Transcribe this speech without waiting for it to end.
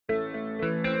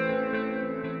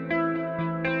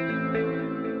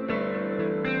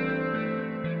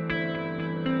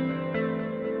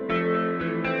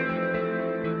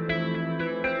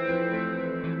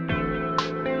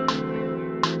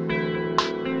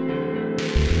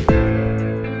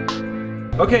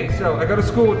Okay, so I go to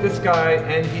school with this guy,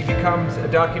 and he becomes a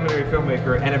documentary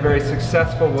filmmaker, and a very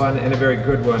successful one, and a very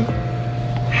good one.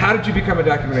 How did you become a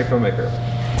documentary filmmaker?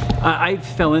 I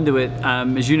fell into it,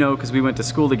 as you know, because we went to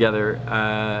school together.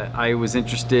 I was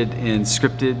interested in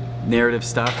scripted narrative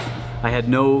stuff. I had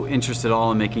no interest at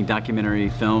all in making documentary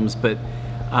films, but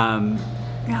yeah,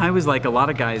 I was like a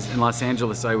lot of guys in Los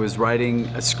Angeles. I was writing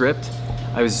a script.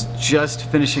 I was just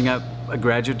finishing up a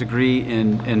graduate degree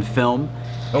in film.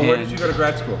 Oh, where did you go to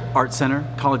grad school? Art Center,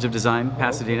 College of Design,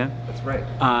 Pasadena. That's right.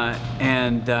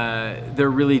 And they're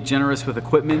really generous with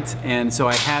equipment, and so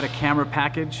I had a camera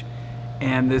package,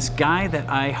 and this guy that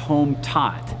I home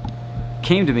taught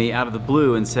came to me out of the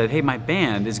blue and said, hey, my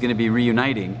band is going to be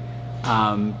reuniting.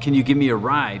 Can you give me a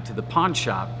ride to the pawn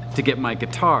shop to get my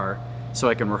guitar so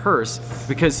I can rehearse?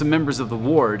 Because some members of the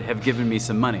ward have given me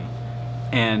some money.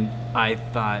 And I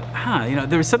thought, you know,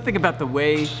 there was something about the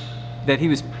way that he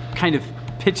was kind of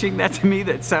pitching that to me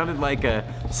that sounded like a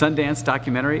Sundance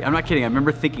documentary. I'm not kidding, I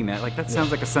remember thinking that, like, that sounds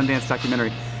like a Sundance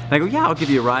documentary. And I go, yeah, I'll give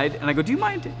you a ride. And I go, do you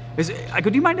mind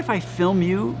if I film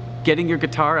you getting your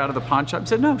guitar out of the pawn shop? He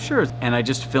said, no, sure. And I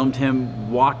just filmed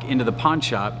him walk into the pawn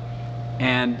shop,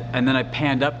 and then I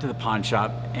panned up to the pawn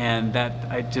shop, and that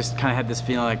I just kind of had this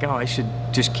feeling like, oh, I should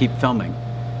just keep filming.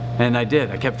 And I did.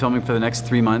 I kept filming for the next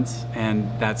 3 months, and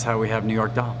that's how we have New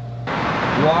York Doll.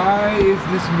 Why is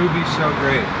this movie so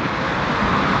great?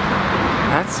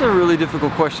 That's a really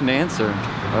difficult question to answer.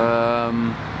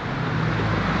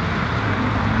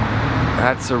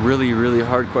 That's a really, really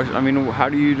hard question. I mean, how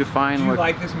do you define? Do you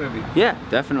like this movie? Yeah,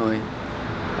 definitely.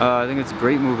 I think it's a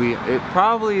great movie. It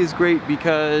probably is great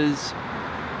because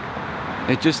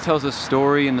it just tells a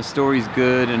story, and the story's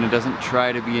good, and it doesn't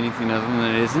try to be anything other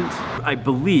than it isn't. I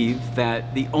believe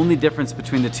that the only difference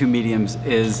between the two mediums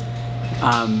is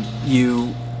in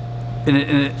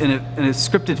a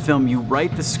scripted film, you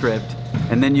write the script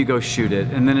and then you go shoot it,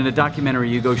 and then in a documentary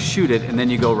you go shoot it and then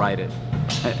you go write it.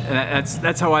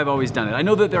 That's how I've always done it. I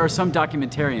know that there are some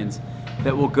documentarians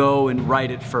that will go and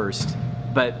write it first,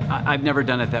 but I've never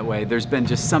done it that way. There's been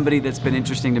just somebody that's been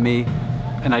interesting to me,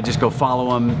 and I just go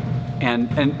follow them.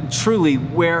 And truly,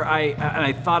 and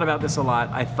I thought about this a lot.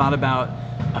 I thought about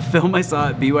a film I saw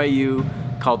at BYU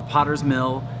called Potter's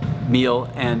Meal,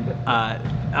 and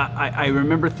I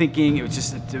remember thinking it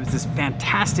was this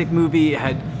fantastic movie. It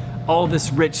had all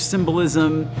this rich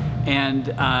symbolism and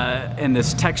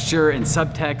this texture and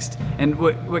subtext. And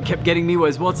what kept getting me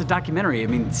was, well, it's a documentary. I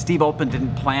mean, Steve Alpin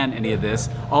didn't plan any of this.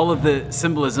 All of the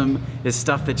symbolism is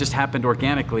stuff that just happened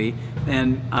organically.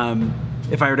 And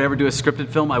if I were to ever do a scripted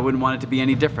film, I wouldn't want it to be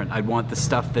any different. I'd want the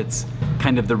stuff that's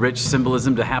kind of the rich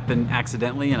symbolism to happen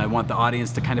accidentally, and I want the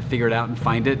audience to kind of figure it out and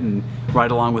find it and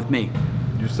ride along with me.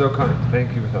 You're so kind.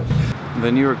 Thank you.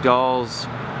 The New York Dolls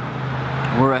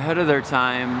were ahead of their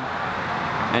time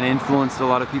and influenced a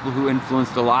lot of people who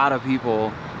influenced a lot of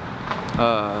people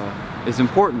is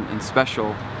important and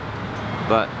special.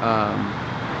 But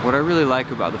what I really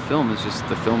like about the film is just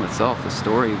the film itself, the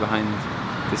story behind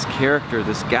this character,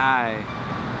 this guy.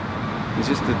 He's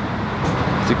just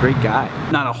he's a great guy.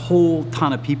 Not a whole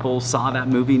ton of people saw that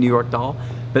movie, New York Doll,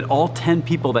 but all 10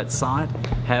 people that saw it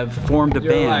have formed a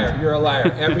band. You're a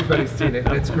liar. Everybody's seen it.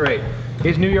 It's great.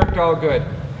 Is New York Doll good?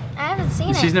 I haven't seen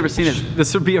it. She's never seen it.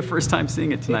 This will be her first time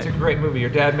seeing it tonight. It's a great movie. Your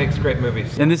dad makes great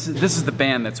movies. And this is the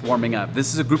band that's warming up.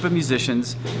 This is a group of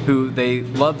musicians who they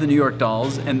love the New York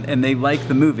Dolls and they like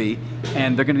the movie,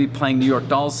 and they're going to be playing New York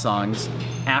Dolls songs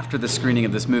after the screening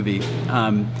of this movie.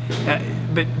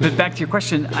 But back to your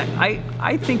question,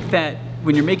 I think that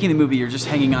when you're making the movie, you're just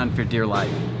hanging on for dear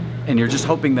life. And you're just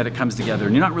hoping that it comes together,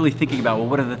 and you're not really thinking about, well,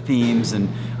 what are the themes and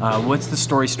what's the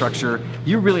story structure.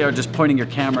 You really are just pointing your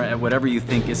camera at whatever you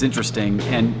think is interesting,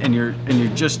 and you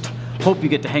just hope you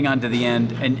get to hang on to the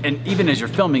end. And even as you're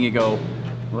filming, you go,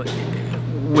 well,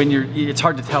 it's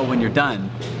hard to tell when you're done.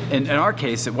 And in our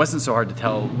case, it wasn't so hard to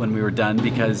tell when we were done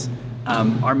because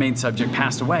our main subject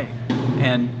passed away.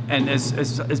 And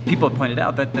as people have pointed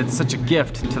out, that's such a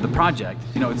gift to the project.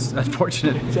 You know, it's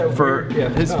unfortunate for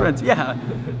his friends. Yeah,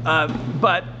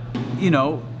 but you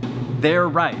know, they're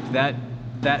right. That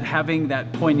having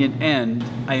that poignant end,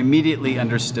 I immediately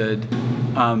understood.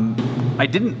 I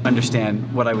didn't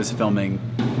understand what I was filming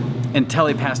until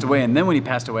he passed away, and then when he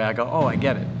passed away, I go, oh, I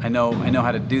get it. I know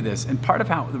how to do this. And part of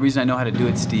the reason I know how to do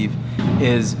it, Steve,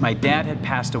 is my dad had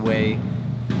passed away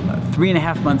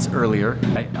 3.5 months earlier.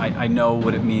 I know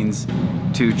what it means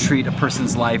to treat a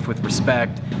person's life with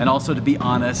respect and also to be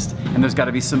honest, and there's got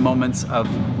to be some moments of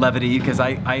levity because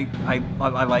I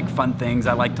like fun things,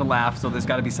 I like to laugh, so there's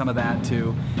got to be some of that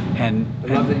too. And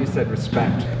I love that you said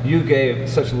respect. You gave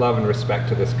such love and respect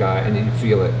to this guy, and you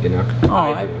feel it, you know.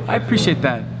 Oh, I appreciate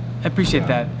that. I appreciate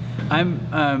that.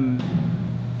 I'm,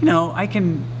 you know,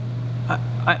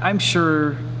 I'm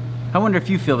sure, I wonder if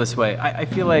you feel this way. I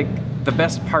feel like the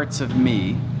best parts of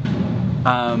me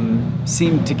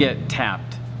seem to get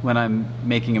tapped when I'm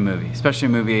making a movie, especially a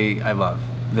movie I love.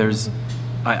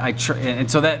 And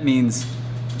so that means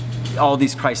all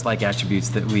these Christ-like attributes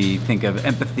that we think of: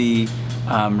 empathy,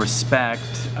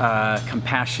 respect,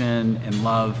 compassion, and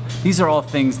love. These are all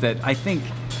things that I think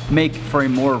make for a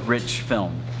more rich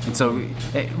film. And so,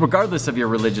 regardless of your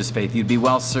religious faith, you'd be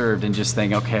well served in just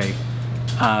saying, okay,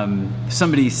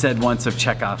 somebody said once of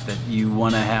Chekhov that you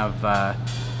want to have,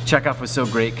 Chekhov was so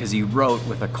great because he wrote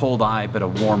with a cold eye but a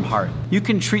warm heart. You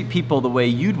can treat people the way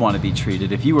you'd want to be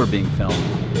treated if you were being filmed.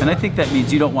 And I think that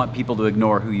means you don't want people to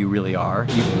ignore who you really are,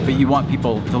 but you want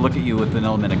people to look at you with an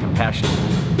element of compassion.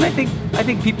 And I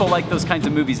think people like those kinds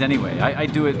of movies anyway. I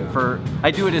do it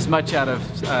as much out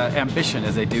of ambition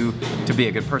as I do to be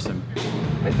a good person.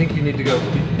 I think you need to go.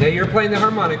 Now you're playing the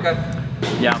harmonica.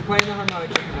 Yeah. He's playing the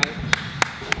harmonica tonight.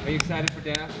 Are you excited for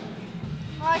Dad?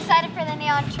 More excited for the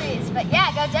neon trees, but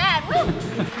yeah, go Dad, woo!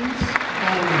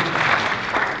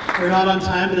 We're not on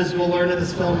time, but as we'll learn in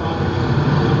this film,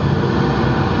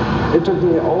 it took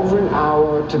me over an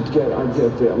hour to get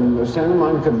the Santa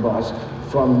Monica bus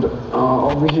from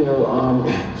over here on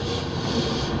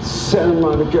Santa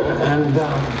Monica and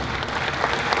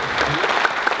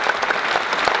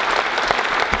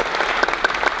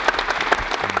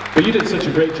But you did such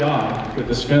a great job with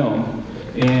this film,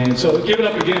 and so give it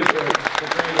up again for Greg.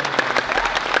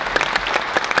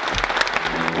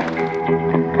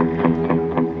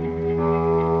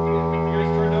 You guys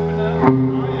turned up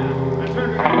enough?